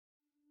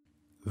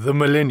The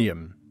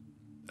Millennium,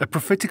 a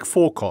prophetic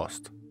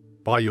forecast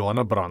by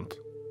Johanna Brandt.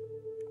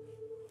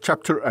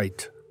 Chapter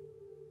 8.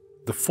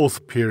 The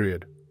Fourth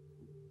Period.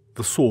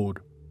 The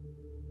Sword.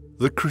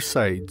 The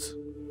Crusades.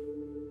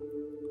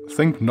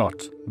 Think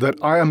not that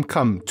I am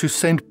come to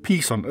send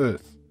peace on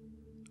earth.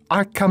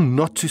 I come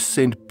not to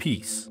send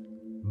peace,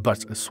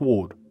 but a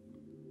sword.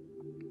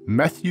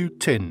 Matthew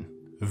 10,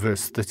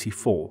 verse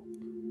 34.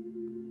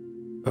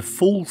 A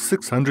full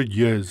 600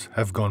 years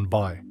have gone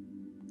by.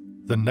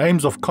 The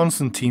names of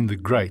Constantine the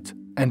Great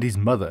and his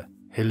mother,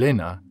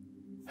 Helena,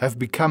 have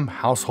become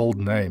household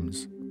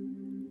names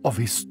of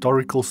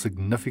historical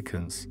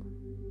significance,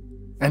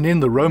 and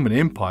in the Roman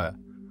Empire,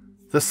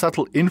 the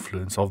subtle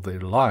influence of their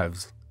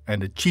lives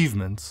and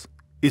achievements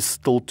is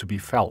still to be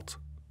felt.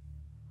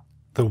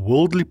 The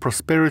worldly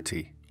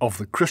prosperity of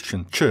the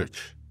Christian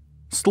Church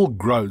still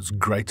grows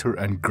greater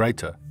and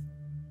greater,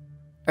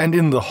 and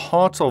in the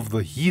hearts of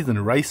the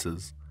heathen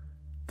races,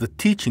 the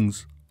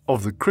teachings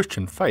of the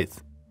Christian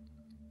faith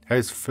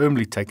has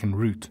firmly taken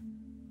root.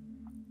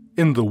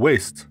 In the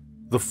West,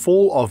 the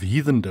fall of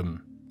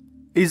heathendom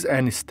is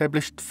an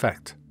established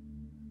fact,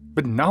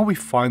 but now we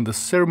find the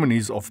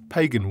ceremonies of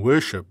pagan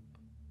worship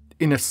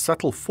in a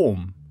subtle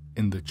form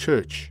in the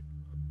Church.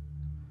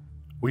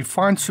 We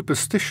find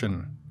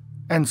superstition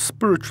and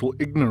spiritual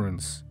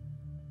ignorance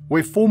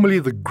where formerly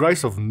the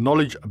grace of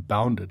knowledge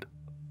abounded.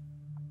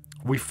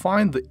 We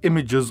find the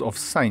images of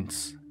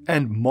saints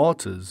and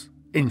martyrs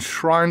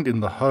enshrined in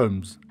the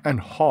homes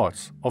and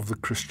hearts of the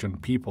Christian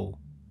people,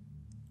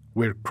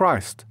 where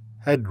Christ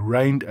had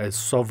reigned as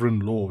sovereign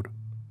Lord.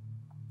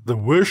 The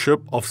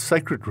worship of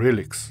sacred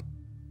relics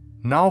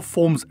now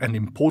forms an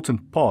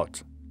important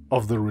part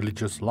of the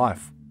religious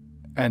life,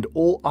 and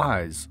all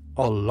eyes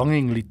are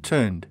longingly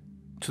turned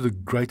to the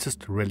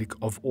greatest relic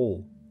of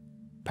all,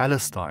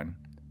 Palestine,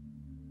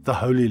 the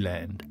Holy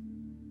Land.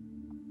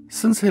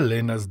 Since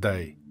Helena's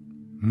day,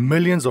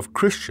 millions of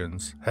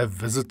Christians have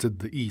visited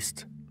the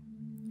East,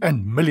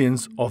 and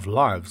millions of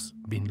lives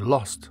been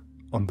lost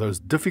on those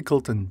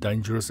difficult and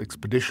dangerous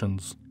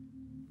expeditions.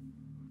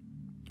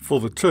 For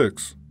the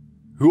Turks,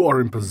 who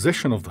are in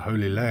possession of the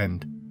Holy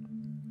Land,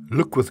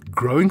 look with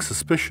growing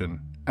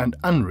suspicion and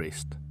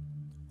unrest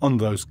on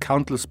those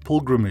countless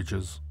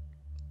pilgrimages,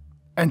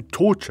 and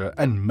torture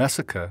and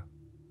massacre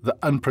the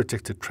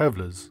unprotected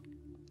travelers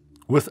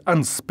with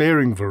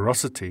unsparing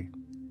ferocity,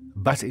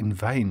 but in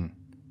vain.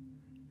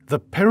 The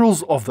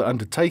perils of the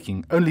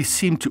undertaking only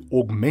seem to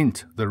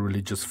augment the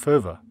religious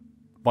fervour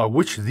by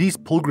which these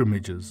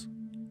pilgrimages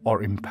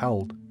are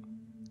impelled.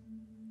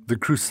 The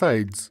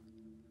Crusades,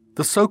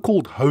 the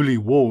so-called Holy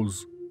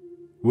Wars,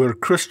 were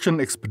Christian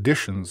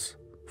expeditions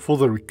for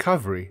the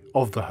recovery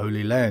of the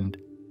Holy Land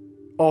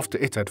after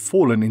it had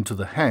fallen into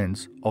the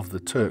hands of the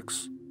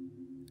Turks,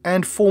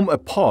 and form a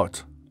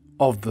part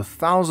of the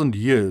 1,000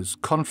 years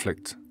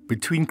conflict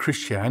between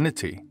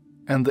Christianity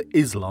and the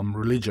Islam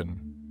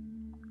religion.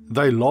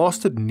 They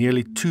lasted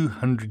nearly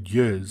 200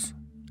 years,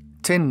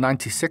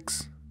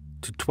 1096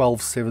 to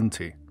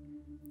 1270,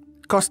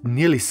 cost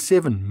nearly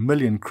 7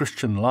 million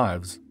Christian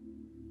lives,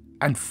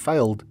 and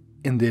failed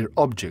in their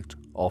object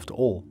after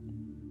all.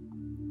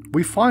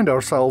 We find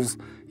ourselves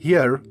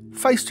here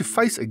face to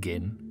face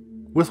again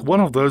with one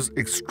of those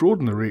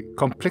extraordinary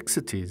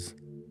complexities,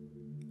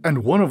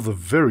 and one of the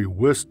very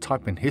worst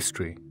type in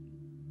history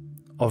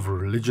of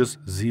religious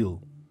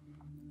zeal,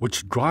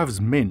 which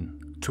drives men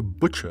to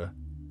butcher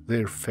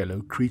their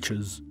fellow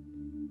creatures.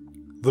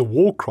 The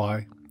war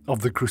cry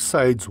of the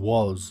Crusades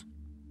was,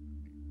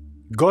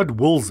 "God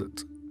wills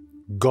it,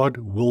 God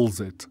wills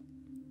it,"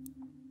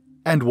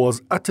 and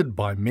was uttered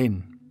by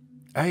men,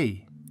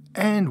 ay,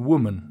 and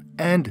women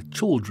and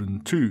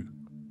children too,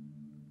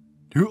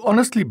 who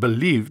honestly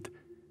believed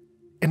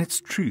in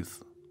its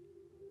truth.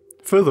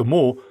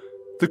 Furthermore,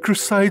 the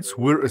Crusades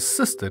were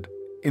assisted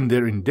in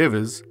their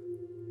endeavours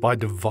by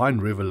divine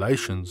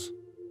revelations,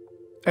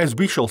 as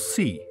we shall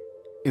see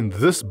in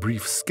this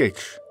brief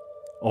sketch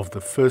of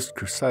the First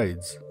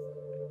Crusades,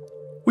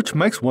 which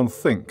makes one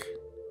think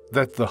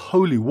that the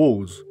holy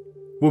wars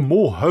were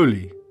more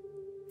holy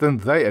than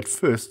they at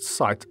first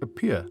sight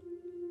appear,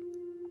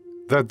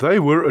 that they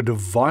were a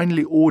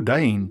divinely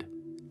ordained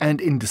and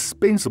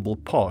indispensable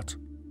part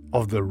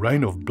of the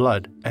reign of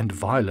blood and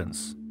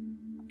violence,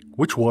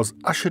 which was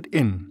ushered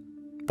in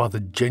by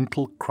the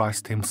gentle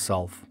Christ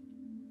himself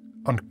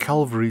on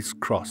Calvary's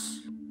cross.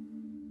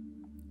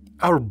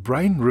 Our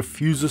brain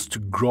refuses to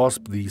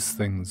grasp these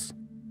things,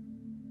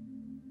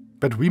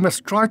 but we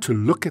must try to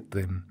look at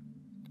them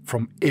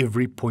from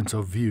every point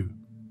of view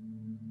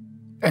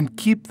and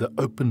keep the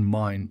open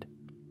mind,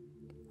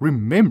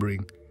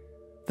 remembering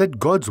that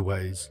God's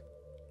ways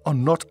are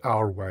not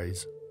our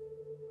ways.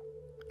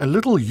 A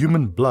little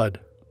human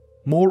blood,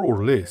 more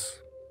or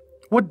less,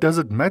 what does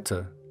it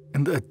matter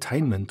in the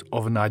attainment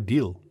of an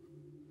ideal?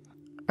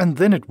 And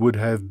then it would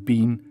have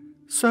been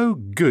so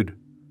good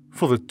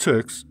for the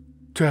Turks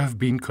to have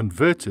been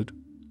converted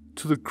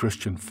to the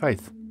Christian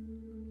faith,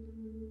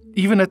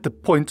 even at the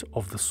point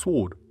of the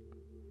sword.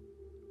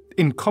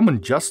 In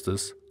common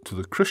justice to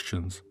the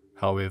Christians,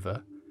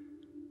 however,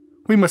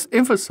 we must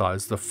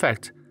emphasize the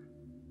fact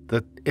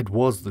that it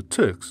was the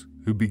Turks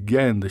who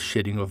began the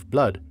shedding of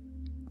blood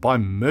by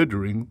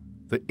murdering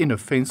the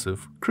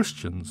inoffensive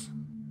Christians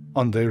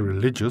on their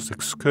religious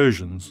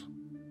excursions.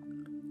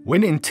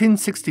 When in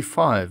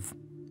 1065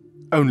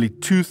 only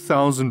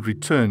 2,000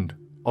 returned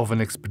of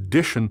an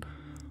expedition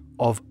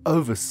of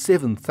over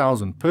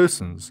 7,000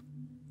 persons,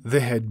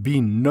 there had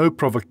been no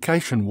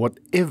provocation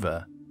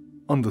whatever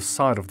on the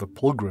side of the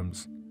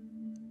pilgrims,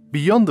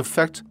 beyond the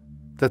fact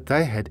that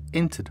they had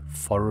entered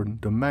foreign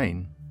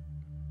domain,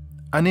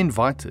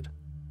 uninvited,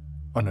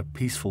 on a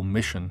peaceful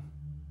mission.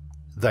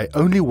 They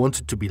only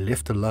wanted to be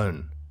left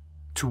alone,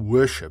 to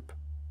worship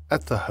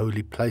at the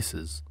holy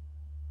places,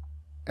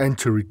 and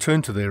to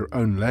return to their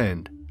own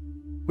land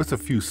with a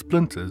few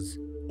splinters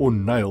or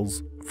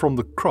nails from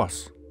the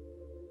cross,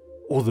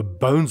 or the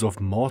bones of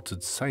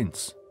martyred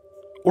saints,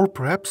 or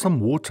perhaps some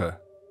water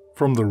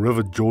from the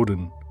river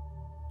Jordan,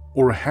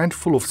 or a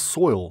handful of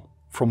soil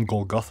from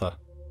Golgotha.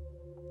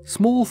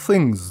 Small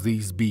things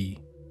these be,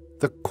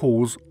 the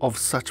cause of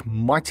such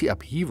mighty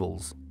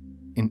upheavals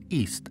in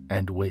East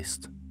and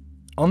West.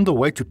 On the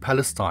way to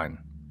Palestine,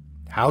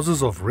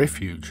 houses of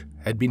refuge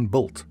had been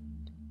built,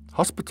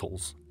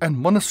 hospitals and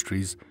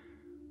monasteries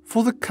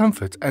for the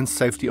comfort and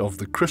safety of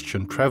the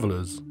Christian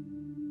travelers.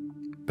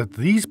 But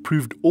these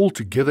proved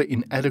altogether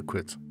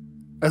inadequate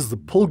as the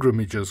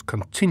pilgrimages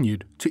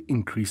continued to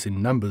increase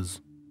in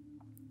numbers.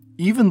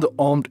 Even the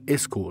armed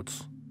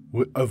escorts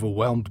were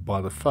overwhelmed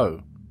by the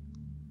foe,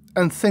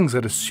 and things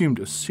had assumed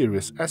a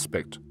serious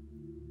aspect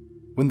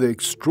when the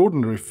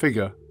extraordinary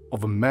figure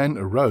of a man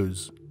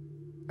arose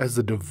as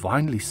the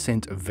divinely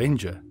sent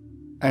avenger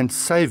and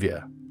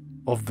saviour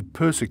of the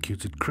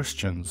persecuted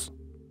Christians.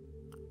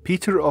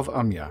 Peter of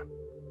Amiens,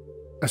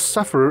 a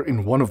sufferer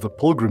in one of the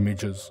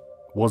pilgrimages,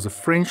 was a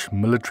French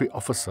military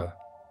officer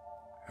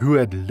who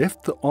had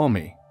left the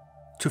army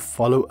to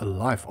follow a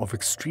life of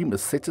extreme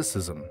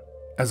asceticism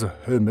as a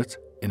hermit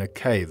in a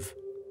cave.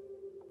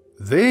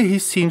 There he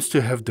seems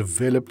to have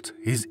developed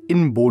his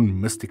inborn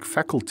mystic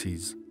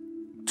faculties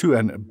to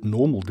an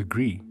abnormal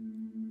degree,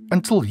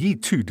 until he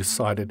too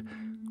decided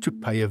to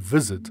pay a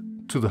visit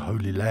to the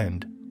Holy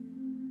Land.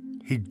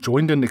 He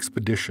joined an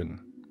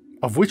expedition,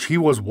 of which he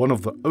was one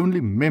of the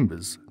only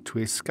members to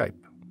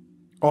escape,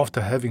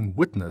 after having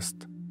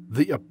witnessed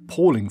the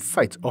appalling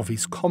fate of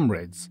his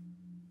comrades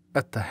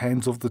at the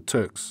hands of the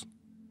Turks.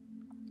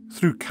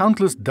 Through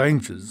countless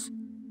dangers,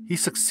 he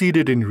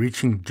succeeded in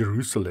reaching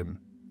Jerusalem,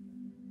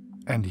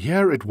 and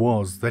here it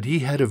was that he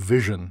had a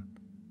vision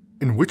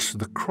in which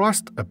the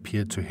Christ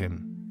appeared to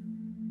him,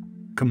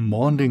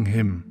 commanding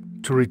him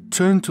to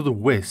return to the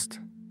West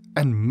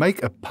and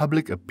make a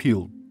public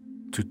appeal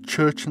to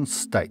church and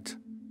state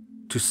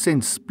to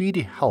send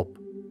speedy help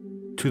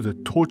to the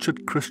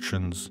tortured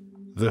Christians.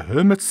 The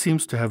hermit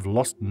seems to have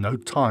lost no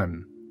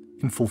time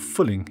in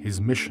fulfilling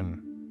his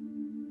mission.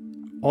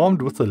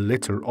 Armed with a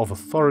letter of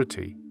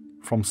authority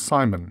from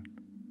Simon,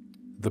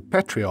 the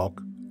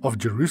Patriarch of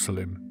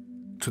Jerusalem,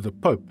 to the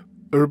Pope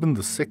Urban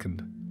II,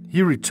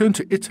 he returned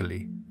to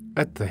Italy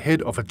at the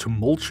head of a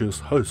tumultuous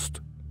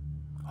host.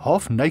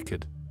 Half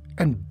naked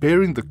and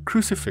bearing the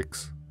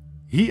crucifix,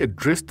 he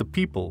addressed the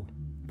people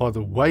by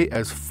the way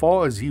as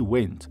far as he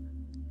went,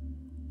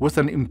 with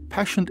an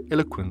impassioned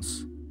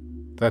eloquence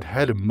that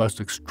had a most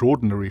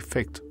extraordinary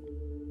effect.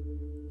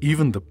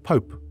 Even the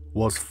Pope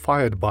was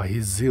fired by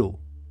his zeal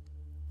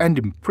and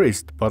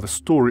impressed by the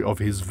story of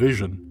his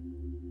vision,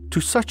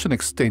 to such an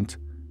extent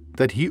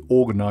that he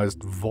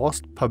organized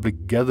vast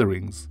public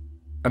gatherings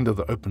under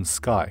the open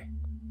sky,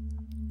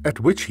 at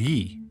which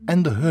he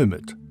and the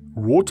hermit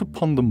wrought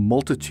upon the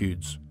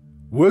multitudes,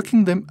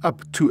 working them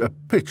up to a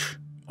pitch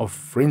of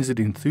frenzied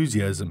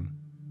enthusiasm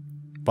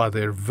by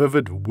their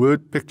vivid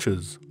word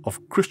pictures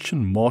of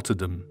Christian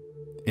martyrdom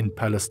in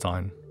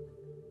Palestine.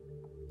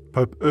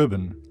 Pope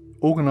Urban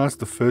organized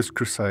the First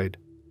Crusade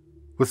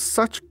with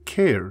such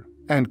care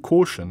and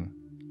caution,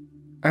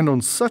 and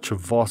on such a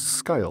vast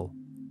scale,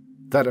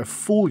 that a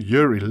full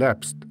year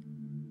elapsed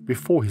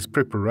before his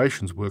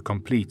preparations were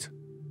complete.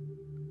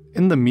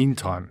 In the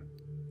meantime,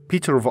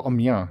 Peter of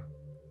Amiens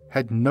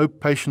had no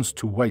patience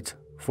to wait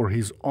for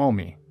his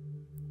army,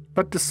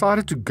 but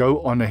decided to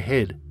go on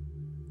ahead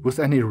with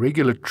an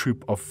irregular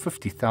troop of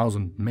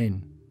 50,000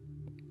 men.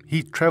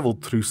 He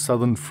travelled through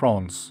southern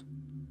France,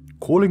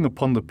 calling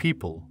upon the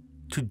people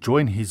to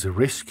join his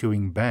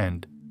rescuing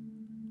band,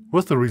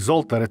 with the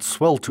result that it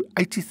swelled to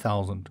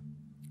 80,000.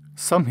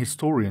 Some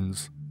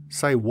historians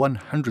say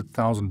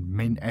 100,000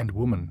 men and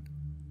women,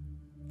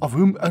 of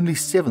whom only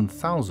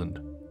 7,000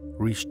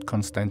 reached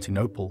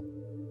Constantinople.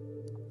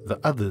 The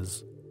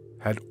others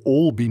had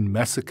all been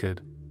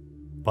massacred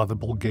by the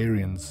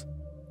Bulgarians.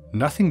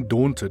 Nothing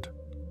daunted,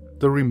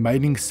 the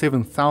remaining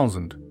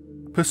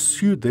 7,000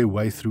 pursued their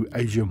way through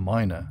Asia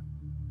Minor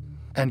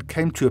and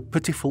came to a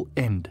pitiful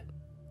end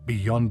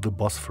beyond the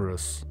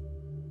Bosphorus.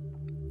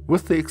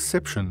 With the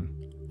exception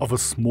of a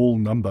small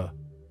number,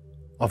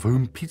 of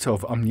whom Peter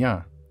of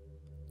Amiens,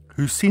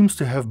 who seems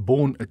to have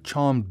borne a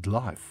charmed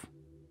life,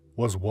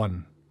 was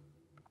one.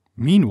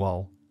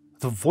 Meanwhile,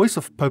 the voice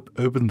of Pope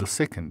Urban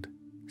II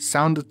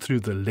sounded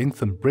through the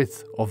length and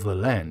breadth of the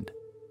land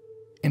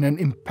in an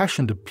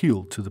impassioned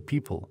appeal to the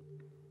people,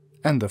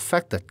 and the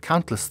fact that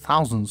countless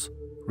thousands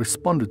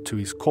responded to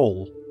his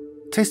call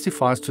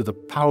testifies to the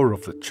power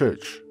of the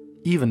Church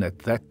even at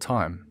that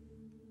time.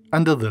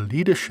 Under the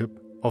leadership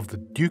of the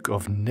Duke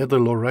of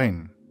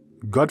Nether-Lorraine,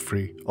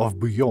 Godfrey of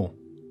Bouillon,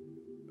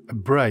 a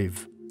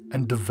brave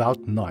and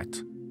devout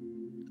knight,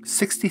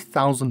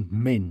 60,000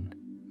 men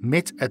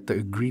met at the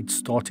agreed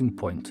starting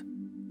point,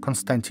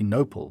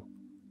 Constantinople,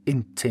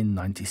 in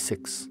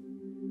 1096.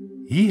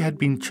 He had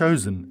been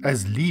chosen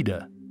as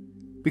leader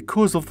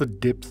because of the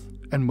depth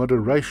and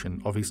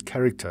moderation of his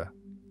character,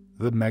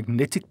 the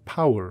magnetic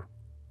power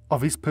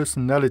of his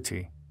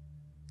personality,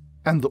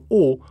 and the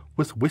awe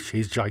with which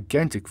his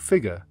gigantic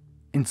figure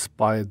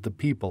inspired the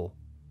people.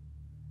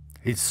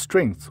 His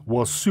strength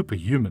was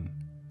superhuman,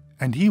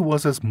 and he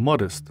was as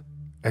modest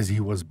as he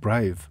was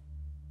brave.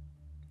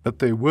 But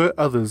there were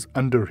others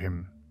under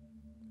him,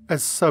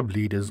 as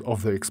sub-leaders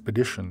of the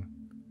expedition,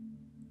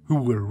 who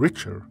were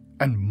richer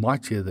and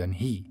mightier than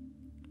he,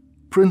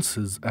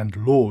 princes and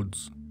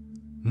lords,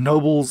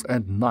 nobles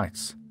and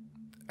knights,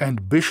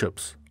 and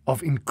bishops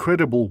of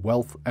incredible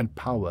wealth and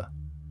power.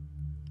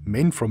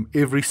 Men from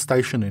every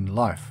station in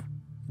life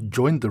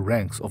joined the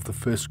ranks of the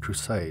First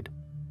Crusade.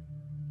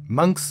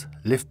 Monks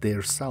left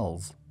their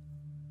cells.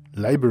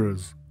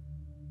 Laborers,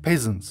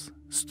 peasants,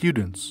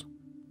 students,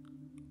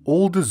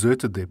 all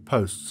deserted their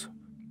posts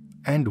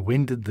and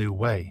wended their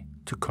way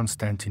to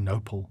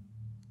Constantinople,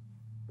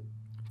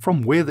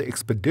 from where the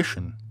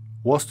expedition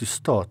was to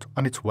start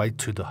on its way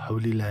to the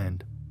Holy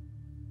Land.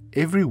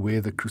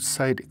 Everywhere the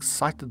crusade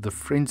excited the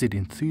frenzied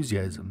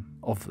enthusiasm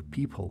of the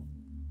people,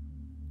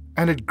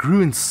 and it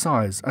grew in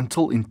size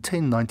until in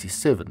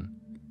 1097,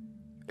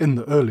 in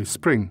the early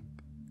spring,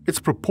 its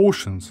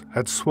proportions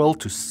had swelled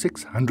to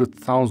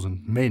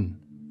 600,000 men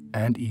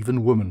and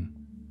even women,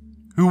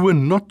 who were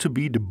not to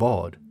be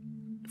debarred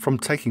from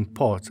taking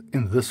part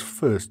in this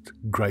first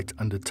great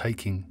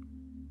undertaking.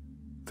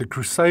 The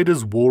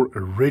Crusaders wore a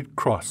red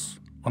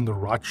cross on the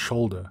right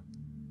shoulder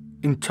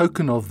in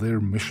token of their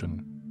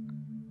mission,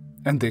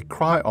 and their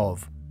cry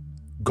of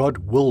 "God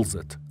wills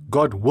it,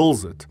 God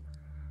wills it,"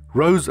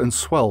 rose and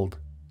swelled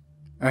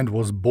and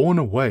was borne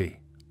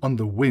away on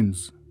the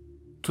winds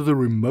to the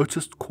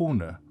remotest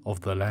corner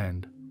of the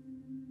land.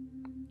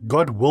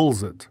 God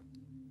wills it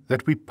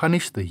that we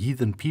punish the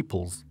heathen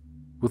peoples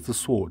with the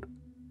sword.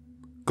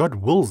 God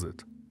wills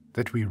it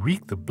that we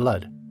wreak the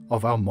blood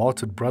of our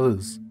martyred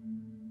brothers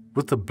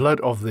with the blood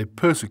of their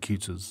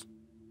persecutors.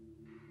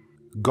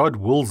 God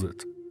wills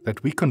it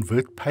that we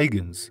convert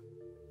pagans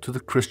to the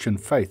Christian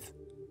faith,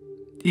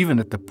 even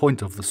at the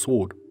point of the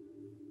sword.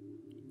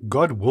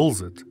 God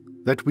wills it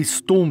that we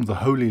storm the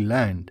Holy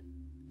Land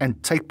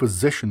and take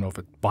possession of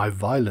it by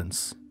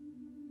violence.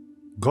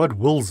 God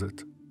wills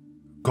it.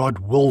 God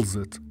wills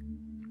it.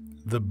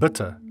 The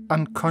bitter,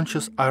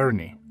 unconscious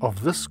irony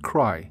of this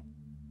cry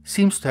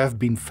seems to have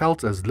been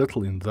felt as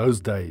little in those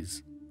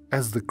days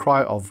as the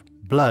cry of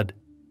blood,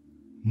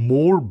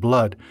 more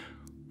blood,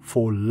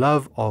 for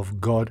love of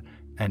God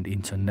and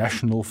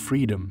international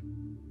freedom,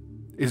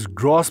 is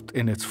grasped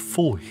in its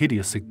full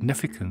hideous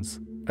significance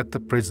at the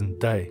present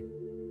day.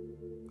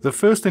 The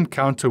first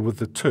encounter with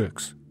the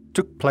Turks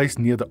took place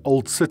near the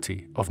old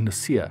city of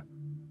Nicaea,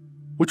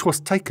 which was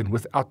taken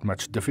without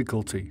much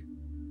difficulty,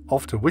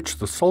 after which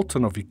the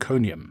Sultan of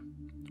Iconium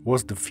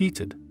was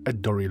defeated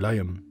at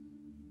Dorylaeum.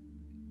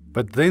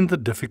 But then the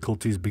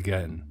difficulties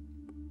began.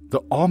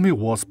 The army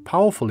was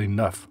powerful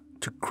enough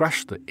to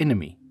crush the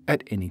enemy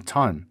at any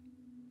time,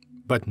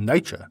 but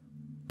nature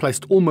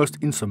placed almost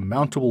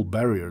insurmountable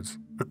barriers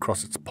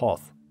across its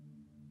path,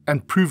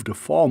 and proved a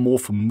far more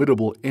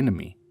formidable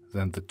enemy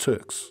than the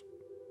Turks.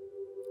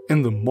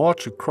 In the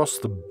march across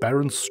the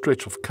barren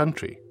stretch of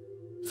country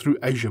through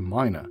Asia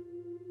Minor,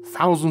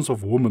 thousands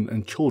of women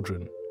and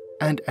children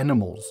and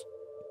animals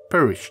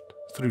perished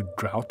through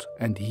drought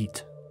and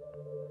heat.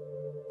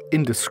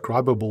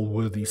 Indescribable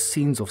were these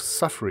scenes of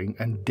suffering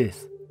and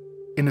death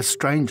in a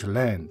strange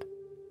land,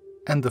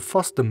 and the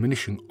fast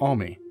diminishing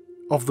army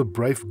of the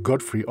brave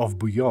Godfrey of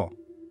Bouillon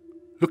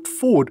looked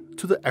forward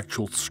to the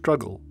actual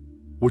struggle,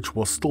 which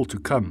was still to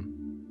come,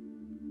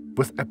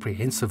 with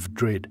apprehensive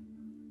dread.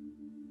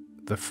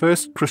 The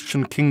first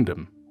Christian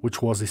kingdom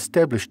which was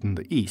established in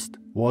the east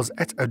was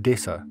at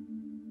Odessa,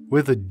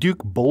 where the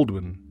Duke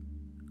Baldwin,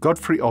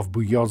 Godfrey of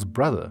Bouillon's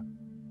brother,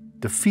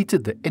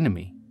 defeated the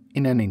enemy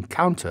in an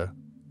encounter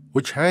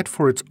which had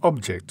for its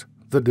object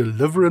the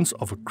deliverance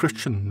of a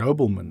Christian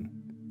nobleman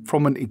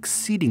from an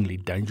exceedingly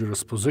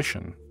dangerous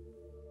position.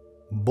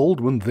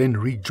 Baldwin then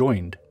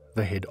rejoined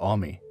the head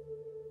army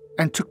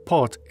and took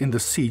part in the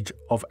siege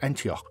of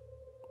Antioch,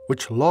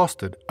 which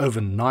lasted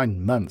over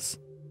 9 months,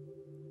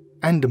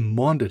 and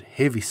demanded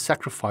heavy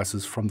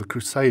sacrifices from the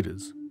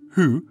Crusaders,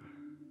 who,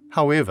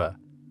 however,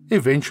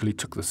 eventually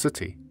took the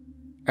city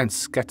and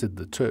scattered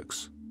the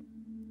Turks.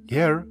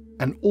 Here,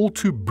 an all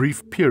too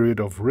brief period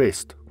of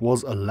rest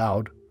was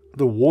allowed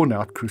the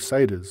worn-out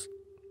Crusaders,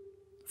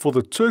 for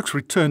the Turks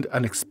returned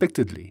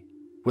unexpectedly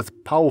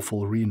with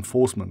powerful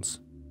reinforcements,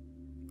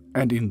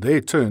 and in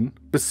their turn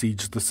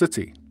besieged the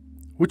city,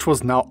 which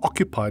was now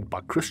occupied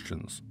by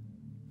Christians.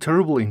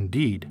 Terrible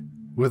indeed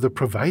were the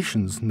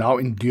privations now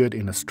endured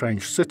in a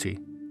strange city,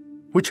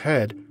 which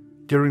had,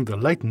 during the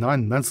late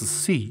 9 months'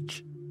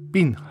 siege,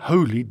 been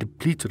wholly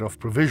depleted of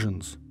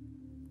provisions,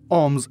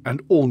 arms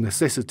and all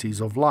necessities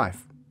of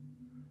life.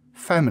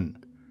 Famine,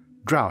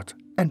 drought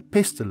and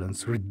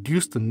pestilence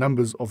reduced the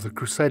numbers of the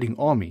crusading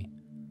army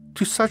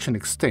to such an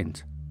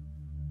extent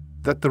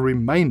that the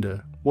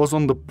remainder was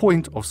on the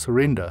point of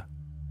surrender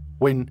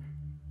when,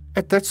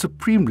 at that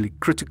supremely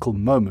critical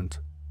moment,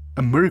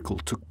 a miracle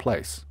took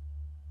place.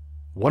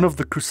 One of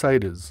the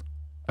Crusaders,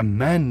 a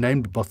man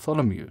named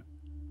Bartholomew,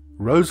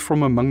 rose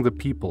from among the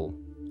people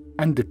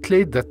and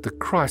declared that the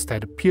Christ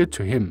had appeared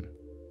to him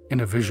in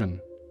a vision,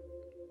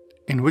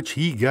 in which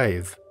he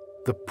gave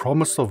the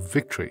promise of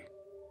victory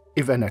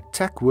if an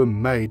attack were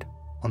made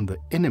on the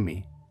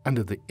enemy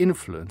under the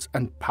influence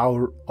and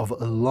power of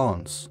a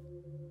lance,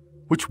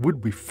 which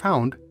would be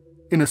found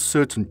in a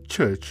certain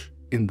church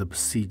in the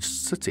besieged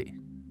city.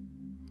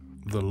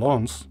 The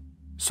lance,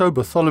 so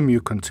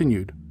Bartholomew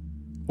continued,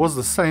 was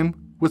the same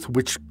with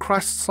which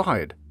Christ's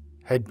side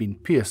had been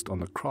pierced on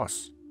the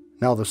cross.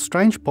 Now the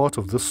strange part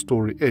of this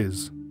story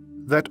is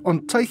that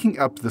on taking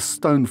up the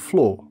stone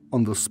floor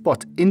on the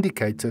spot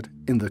indicated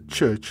in the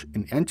church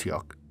in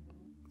Antioch,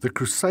 the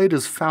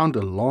Crusaders found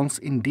a lance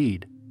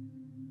indeed,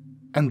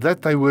 and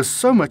that they were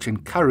so much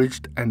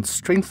encouraged and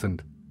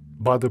strengthened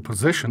by the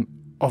possession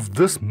of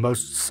this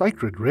most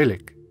sacred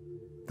relic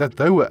that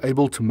they were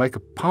able to make a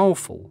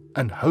powerful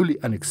and wholly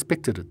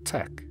unexpected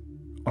attack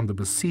on the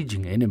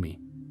besieging enemy,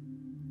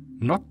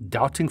 not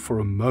doubting for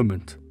a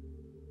moment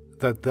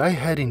that they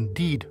had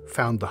indeed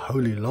found the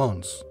holy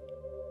lance.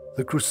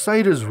 The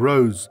Crusaders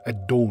rose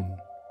at dawn,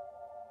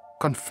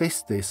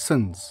 confessed their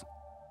sins,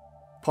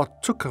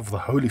 partook of the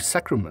holy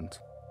sacrament,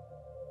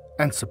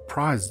 and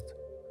surprised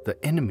the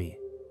enemy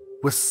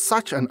with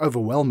such an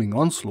overwhelming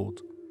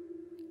onslaught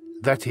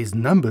that his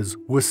numbers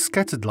were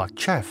scattered like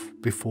chaff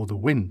before the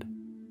wind.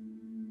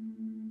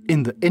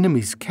 In the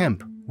enemy's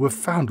camp were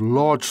found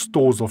large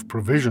stores of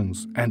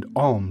provisions and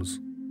arms,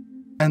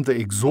 and the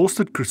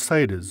exhausted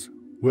Crusaders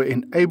were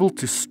enabled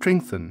to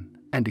strengthen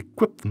and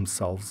equip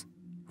themselves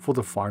for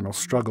the final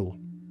struggle.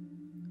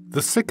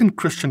 The second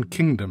Christian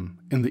kingdom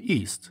in the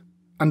east,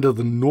 under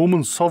the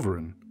Norman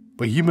sovereign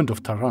Bohemond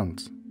of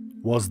Tarrant,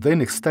 was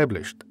then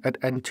established at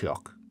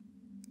Antioch,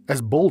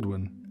 as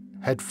Baldwin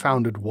had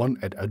founded one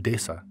at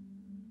Odessa.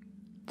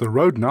 The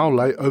road now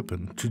lay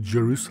open to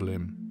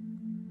Jerusalem.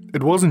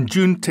 It was in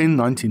June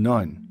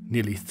 1099,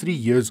 nearly 3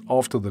 years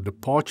after the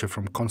departure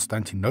from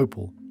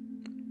Constantinople,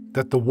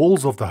 that the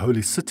walls of the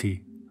holy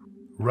city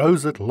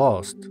rose at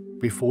last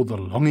before the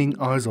longing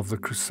eyes of the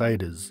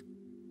Crusaders.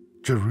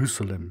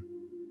 Jerusalem,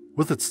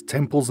 with its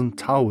temples and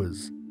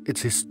towers,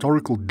 its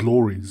historical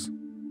glories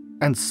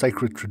and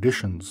sacred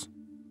traditions.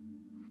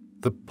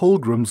 The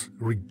pilgrims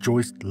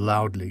rejoiced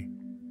loudly,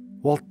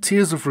 while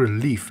tears of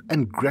relief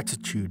and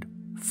gratitude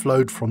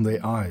flowed from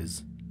their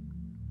eyes,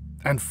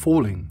 and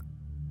falling,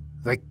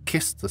 they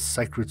kissed the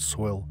sacred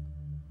soil,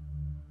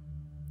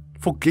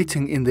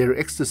 forgetting in their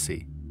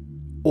ecstasy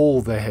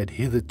all they had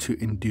hitherto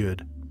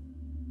endured.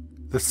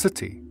 The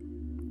city,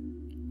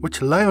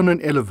 which lay on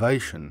an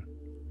elevation,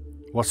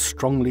 was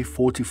strongly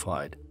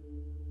fortified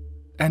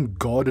and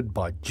guarded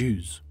by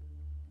Jews,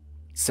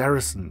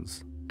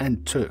 Saracens,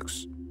 and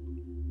Turks.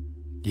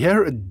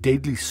 Here a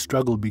deadly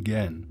struggle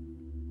began,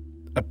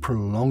 a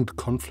prolonged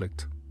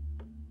conflict,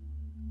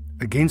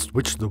 against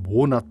which the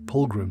worn-out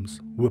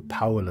pilgrims were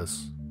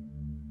powerless.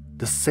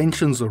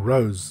 Dissensions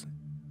arose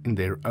in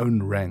their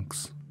own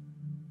ranks.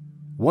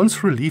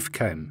 Once relief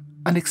came,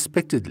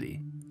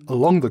 unexpectedly,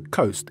 along the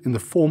coast in the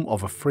form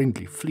of a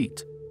friendly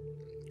fleet,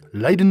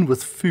 laden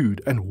with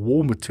food and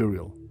war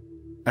material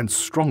and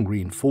strong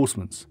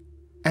reinforcements.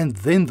 And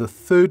then the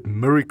third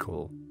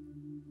miracle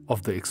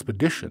of the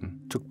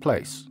expedition took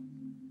place.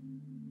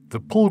 The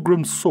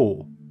pilgrims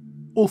saw,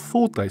 or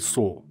thought they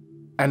saw,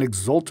 an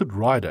exalted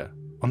rider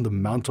on the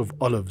Mount of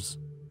Olives,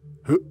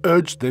 who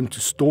urged them to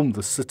storm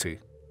the city.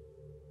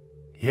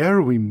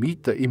 Here we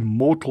meet the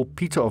immortal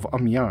Peter of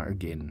Amiens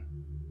again,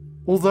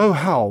 although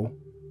how,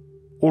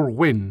 or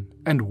when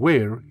and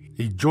where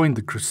he joined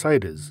the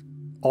Crusaders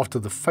after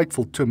the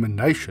fateful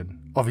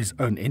termination of his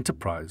own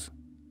enterprise,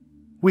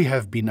 we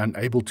have been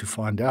unable to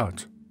find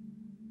out.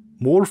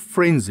 More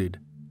frenzied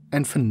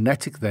and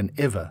fanatic than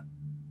ever,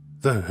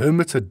 the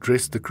hermit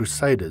addressed the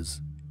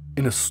Crusaders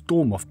in a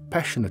storm of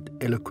passionate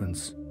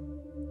eloquence,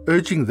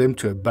 urging them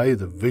to obey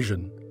the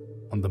vision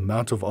on the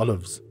Mount of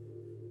Olives,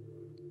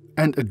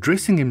 and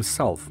addressing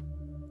himself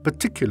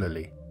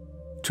particularly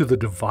to the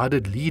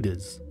divided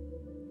leaders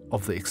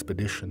of the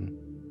expedition,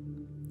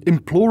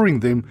 imploring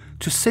them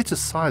to set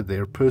aside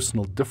their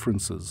personal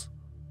differences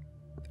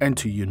and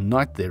to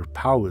unite their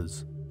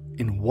powers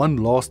in one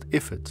last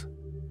effort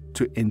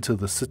to enter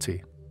the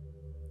city.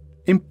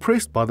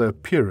 Impressed by the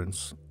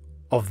appearance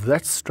of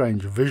that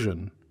strange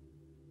vision,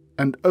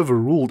 and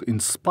overruled in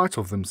spite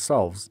of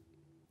themselves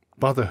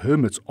by the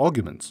hermit's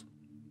arguments,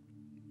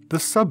 The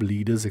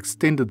sub-leaders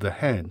extended the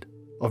hand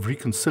of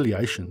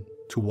reconciliation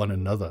to one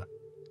another,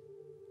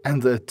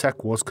 and the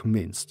attack was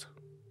commenced.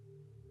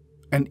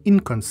 An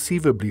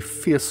inconceivably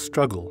fierce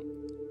struggle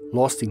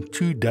lasting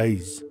 2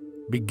 days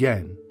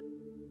began,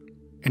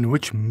 in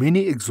which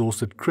many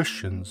exhausted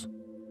Christians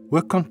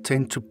were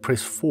content to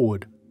press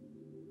forward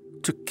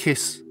to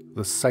kiss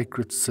the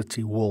sacred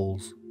city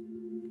walls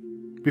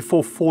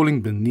before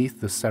falling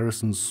beneath the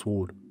Saracen's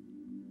sword.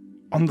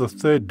 On the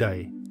 3rd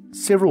day,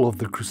 several of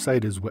the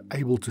Crusaders were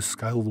able to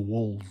scale the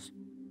walls,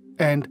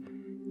 and,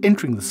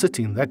 entering the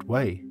city in that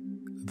way,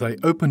 they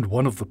opened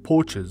one of the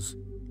porches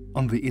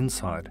on the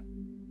inside,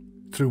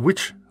 through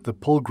which the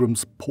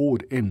pilgrims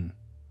poured in.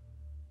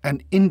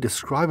 An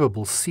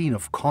indescribable scene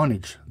of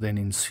carnage then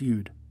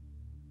ensued.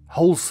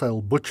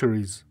 Wholesale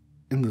butcheries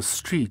in the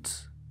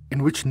streets,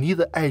 in which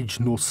neither age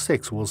nor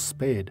sex was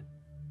spared.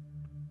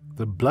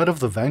 The blood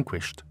of the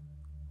vanquished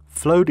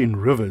flowed in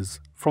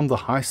rivers from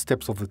the high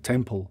steps of the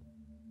temple,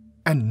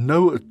 and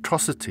no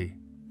atrocity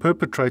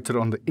perpetrated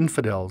on the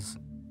infidels,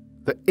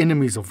 the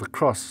enemies of the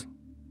cross,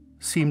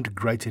 seemed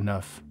great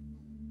enough.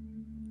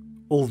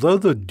 Although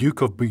the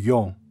Duke of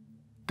Bouillon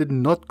did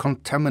not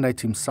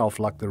contaminate himself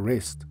like the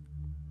rest,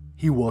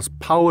 he was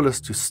powerless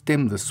to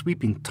stem the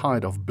sweeping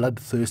tide of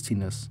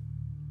bloodthirstiness,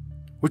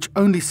 which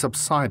only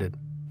subsided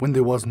when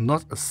there was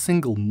not a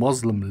single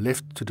Moslem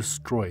left to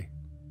destroy.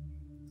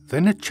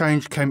 Then a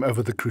change came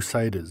over the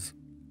Crusaders.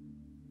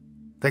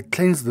 They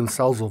cleansed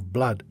themselves of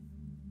blood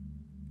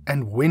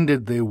and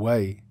wended their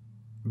way,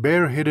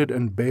 bareheaded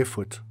and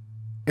barefoot,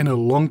 in a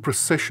long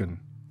procession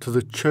to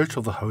the Church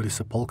of the Holy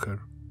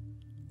Sepulchre,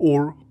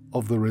 or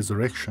of the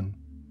Resurrection.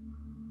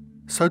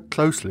 So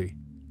closely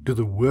do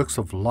the works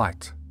of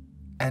light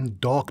and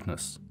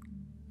darkness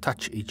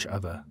touch each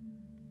other.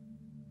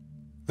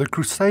 The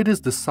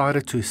Crusaders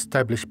decided to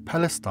establish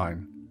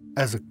Palestine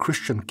as a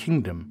Christian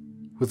kingdom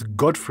with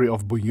Godfrey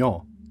of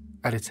Bouillon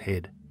at its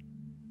head.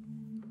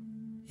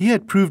 He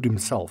had proved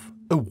himself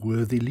a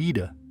worthy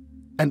leader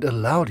and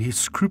allowed his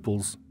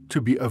scruples to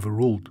be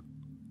overruled,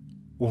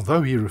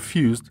 although he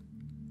refused,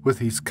 with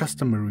his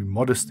customary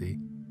modesty,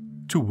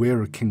 to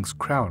wear a king's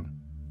crown,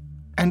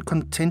 and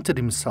contented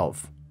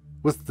himself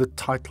with the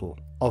title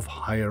of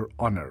higher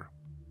honor,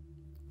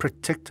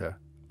 protector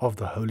of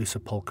the Holy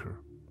Sepulchre.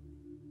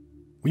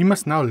 We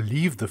must now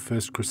leave the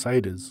first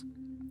Crusaders,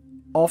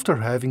 after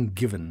having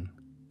given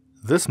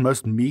this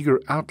most meagre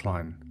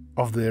outline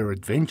of their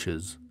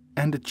adventures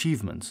and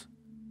achievements,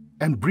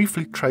 and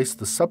briefly trace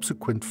the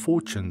subsequent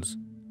fortunes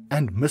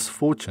and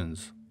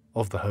misfortunes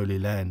of the Holy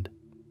Land.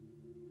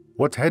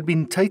 What had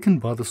been taken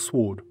by the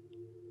sword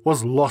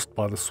was lost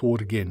by the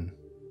sword again,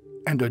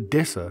 and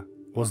Odessa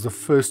was the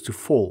first to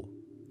fall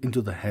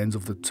into the hands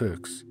of the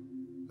Turks,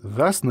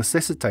 thus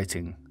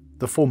necessitating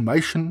the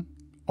formation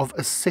of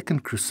a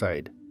second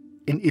crusade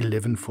in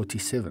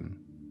 1147.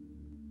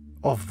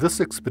 Of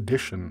this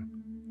expedition,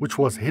 which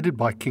was headed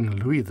by King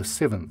Louis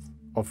VII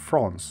of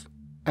France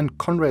and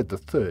Conrad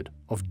III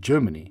of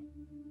Germany,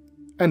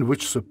 and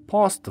which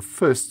surpassed the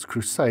first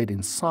crusade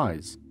in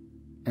size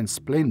and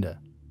splendor,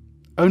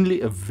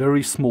 only a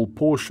very small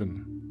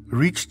portion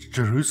reached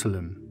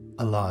Jerusalem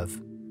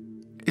alive.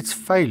 Its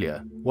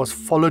failure was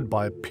followed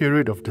by a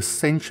period of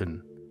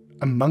dissension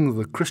among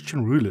the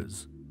Christian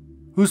rulers,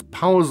 whose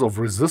powers of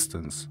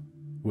resistance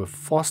were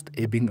fast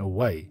ebbing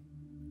away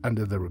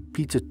under the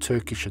repeated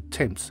Turkish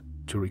attempts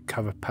to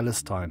recover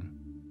Palestine.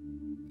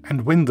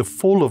 And when the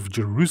fall of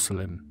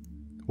Jerusalem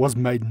was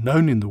made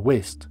known in the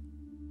West,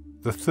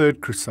 the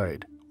Third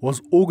Crusade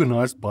was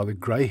organized by the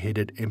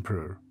grey-headed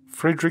Emperor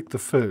Frederick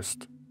I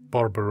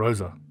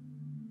Barbarossa,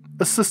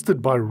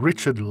 assisted by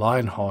Richard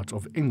Lionheart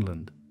of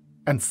England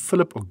and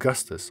Philip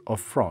Augustus of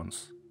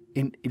France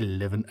in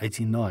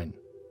 1189.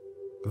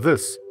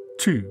 This,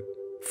 too,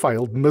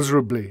 failed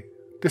miserably,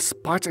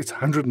 despite its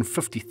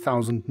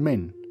 150,000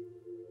 men,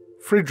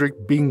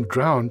 Frederick being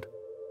drowned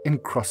in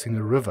crossing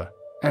a river,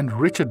 and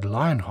Richard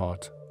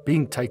Lionheart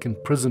being taken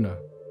prisoner.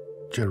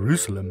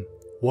 Jerusalem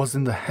was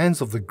in the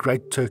hands of the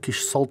great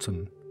Turkish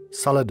Sultan,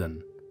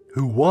 Saladin,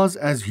 who was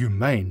as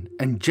humane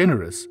and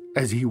generous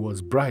as he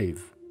was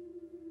brave.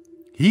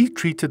 He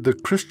treated the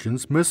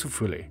Christians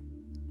mercifully,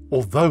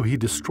 although he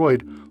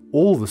destroyed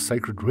all the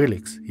sacred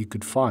relics he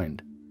could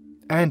find,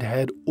 and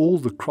had all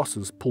the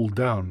crosses pulled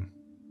down,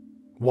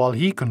 while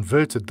he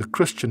converted the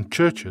Christian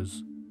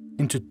churches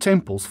into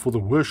temples for the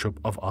worship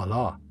of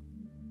Allah.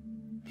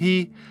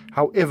 He,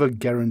 however,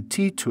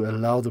 guaranteed to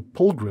allow the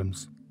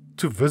pilgrims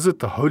to visit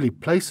the holy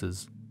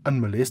places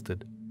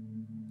unmolested.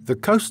 The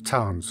coast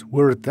towns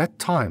were at that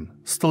time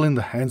still in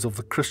the hands of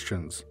the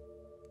Christians,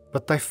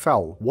 but they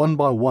fell one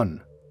by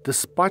one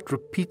despite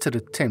repeated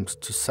attempts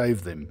to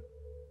save them.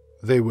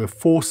 There were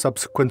 4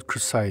 subsequent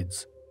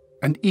crusades,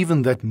 and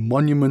even that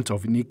monument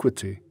of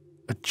iniquity,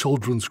 a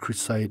children's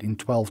crusade in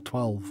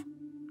 1212,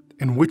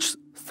 in which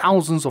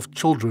thousands of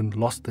children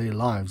lost their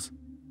lives,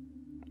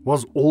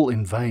 was all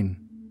in vain.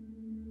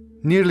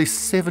 Nearly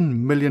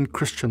 7 million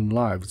Christian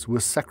lives were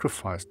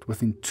sacrificed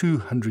within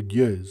 200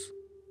 years,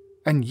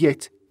 and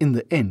yet, in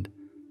the end,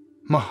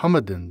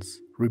 Mohammedans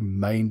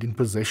remained in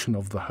possession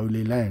of the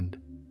Holy Land,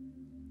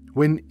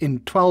 when in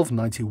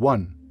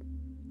 1291,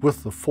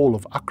 with the fall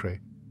of Acre,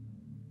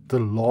 the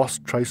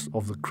last trace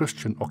of the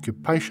Christian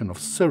occupation of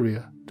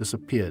Syria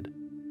disappeared.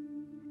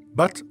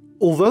 But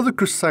although the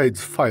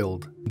Crusades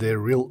failed their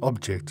real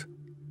object,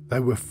 they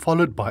were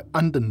followed by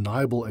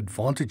undeniable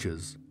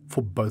advantages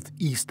for both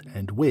East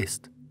and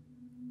West,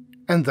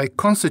 and they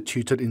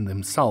constituted in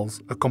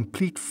themselves a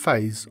complete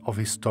phase of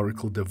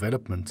historical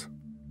development.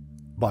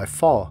 By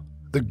far,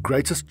 the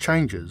greatest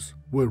changes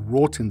were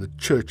wrought in the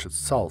Church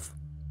itself,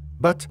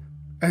 but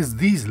as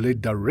these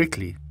led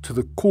directly to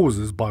the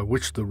causes by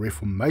which the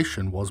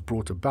Reformation was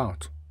brought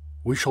about,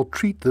 we shall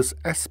treat this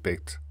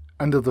aspect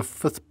under the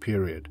fifth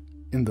period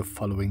in the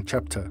following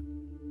chapter,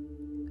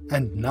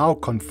 and now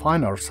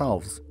confine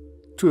ourselves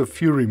to a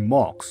few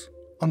remarks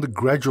on the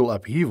gradual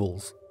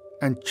upheavals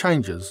and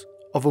changes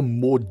of a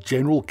more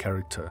general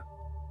character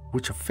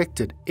which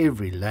affected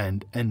every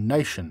land and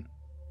nation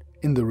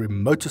in the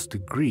remotest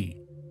degree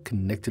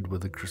connected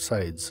with the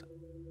Crusades.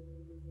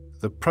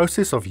 The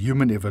process of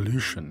human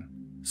evolution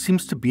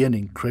seems to be an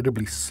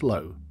incredibly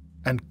slow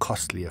and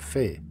costly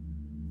affair,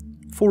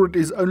 for it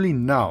is only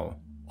now,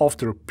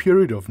 after a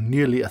period of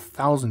nearly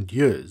 1,000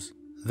 years,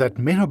 that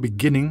men are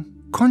beginning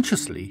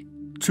consciously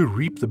to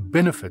reap the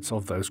benefits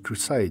of those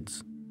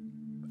crusades,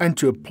 and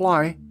to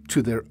apply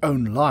to their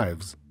own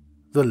lives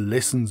the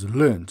lessons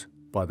learnt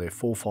by their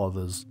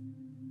forefathers.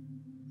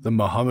 The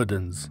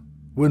Mohammedans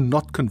were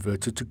not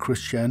converted to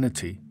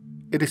Christianity,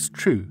 it is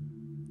true,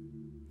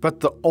 but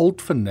the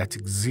old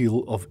fanatic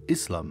zeal of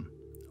Islam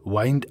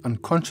waned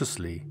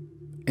unconsciously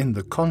in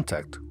the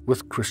contact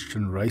with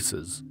Christian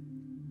races.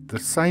 The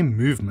same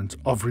movement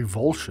of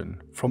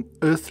revulsion from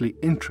earthly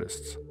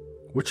interests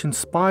which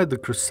inspired the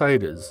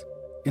Crusaders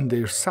in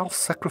their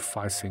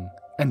self-sacrificing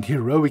and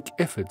heroic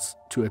efforts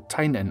to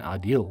attain an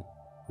ideal,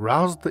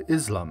 roused the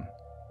Islam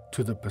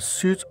to the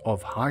pursuit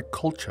of high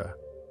culture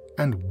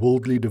and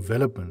worldly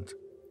development,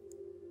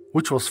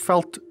 which was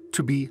felt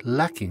to be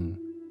lacking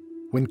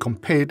when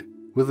compared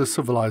with the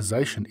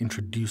civilization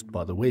introduced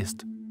by the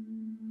West.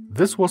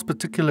 This was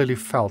particularly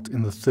felt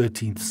in the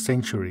 13th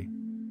century,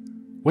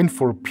 when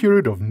for a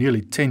period of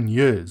nearly 10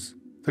 years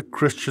the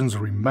Christians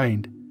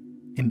remained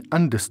in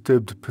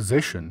undisturbed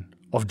possession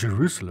of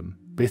Jerusalem,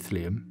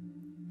 Bethlehem,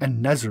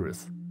 and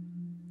Nazareth,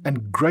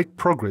 and great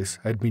progress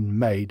had been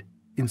made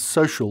in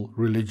social,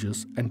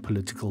 religious, and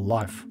political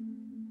life.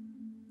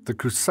 The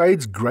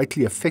Crusades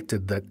greatly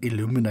affected that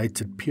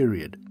illuminated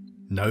period,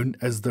 known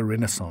as the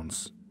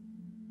Renaissance.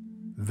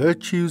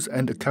 Virtues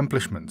and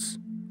accomplishments,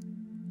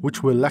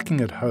 which were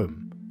lacking at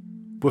home,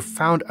 were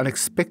found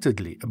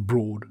unexpectedly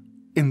abroad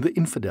in the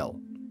infidel.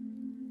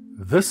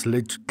 This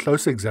led to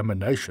close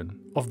examination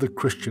of the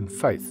Christian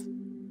faith,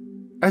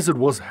 as it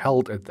was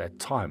held at that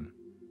time,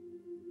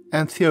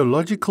 and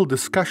theological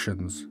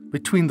discussions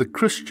between the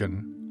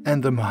Christian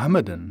and the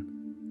Mohammedan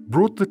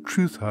brought the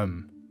truth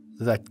home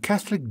that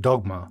Catholic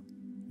dogma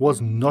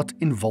was not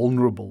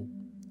invulnerable,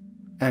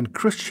 and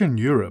Christian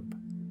Europe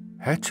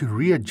had to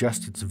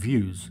readjust its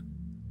views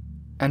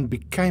and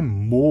became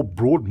more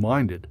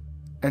broad-minded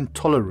and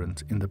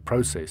tolerant in the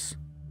process.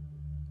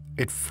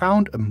 It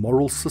found a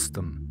moral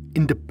system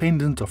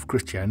independent of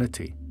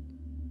Christianity,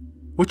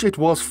 which it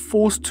was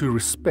forced to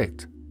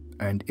respect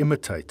and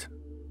imitate.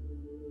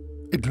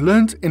 It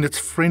learned in its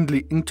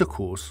friendly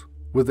intercourse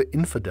with the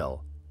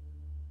infidel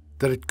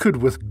that it could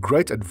with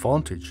great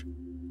advantage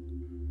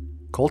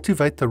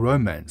cultivate the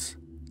romance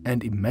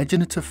and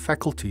imaginative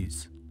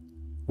faculties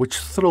which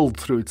thrilled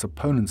through its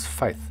opponent's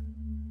faith,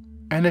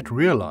 and it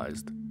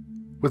realized,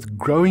 with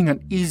growing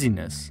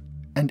uneasiness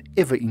and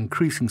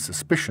ever-increasing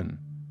suspicion,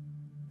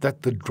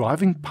 that the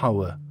driving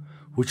power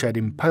which had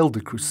impelled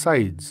the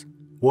Crusades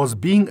was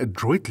being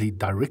adroitly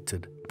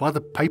directed by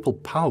the papal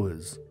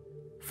powers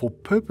for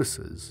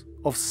purposes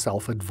of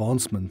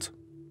self-advancement.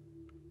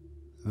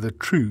 The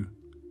true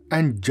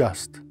and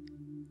just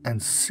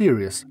and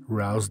serious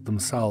roused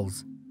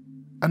themselves,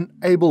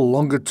 unable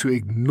longer to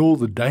ignore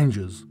the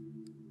dangers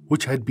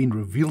which had been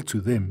revealed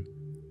to them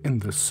in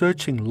the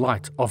searching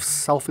light of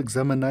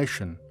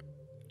self-examination,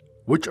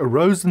 which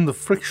arose in the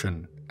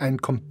friction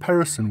and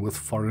comparison with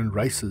foreign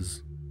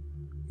races.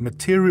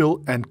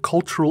 Material and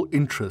cultural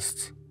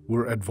interests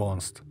were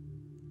advanced.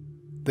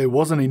 There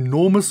was an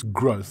enormous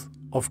growth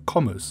of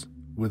commerce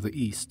with the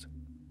East.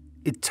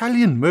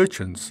 Italian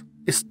merchants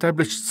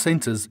established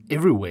centers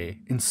everywhere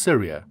in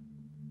Syria.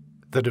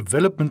 The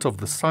development of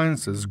the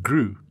sciences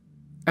grew,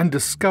 and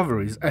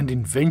discoveries and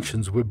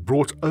inventions were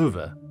brought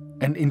over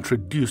and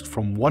introduced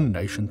from one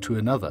nation to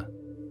another.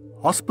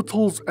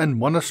 Hospitals and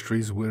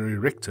monasteries were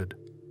erected,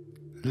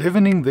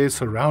 leavening their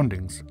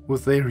surroundings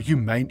with their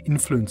humane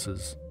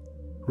influences.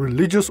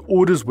 Religious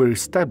orders were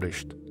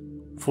established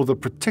for the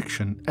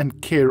protection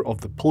and care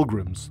of the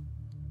pilgrims.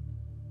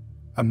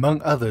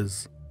 Among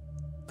others,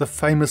 the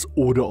famous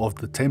Order of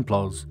the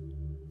Templars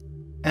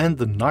and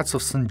the Knights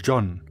of St.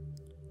 John,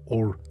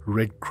 or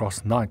Red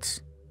Cross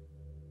Knights,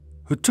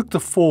 who took the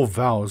 4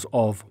 vows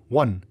of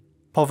 1.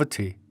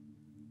 Poverty,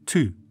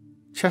 2.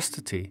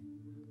 Chastity,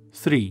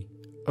 3.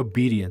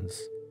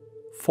 Obedience,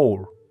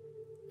 for,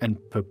 and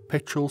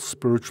perpetual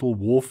spiritual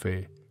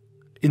warfare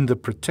in the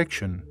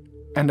protection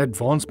and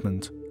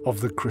advancement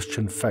of the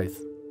Christian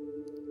faith.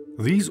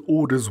 These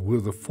orders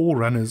were the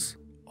forerunners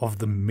of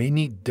the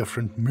many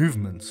different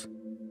movements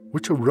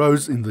which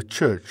arose in the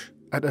Church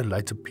at a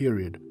later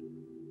period,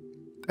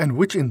 and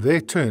which in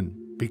their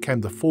turn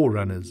became the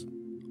forerunners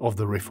of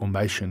the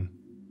Reformation.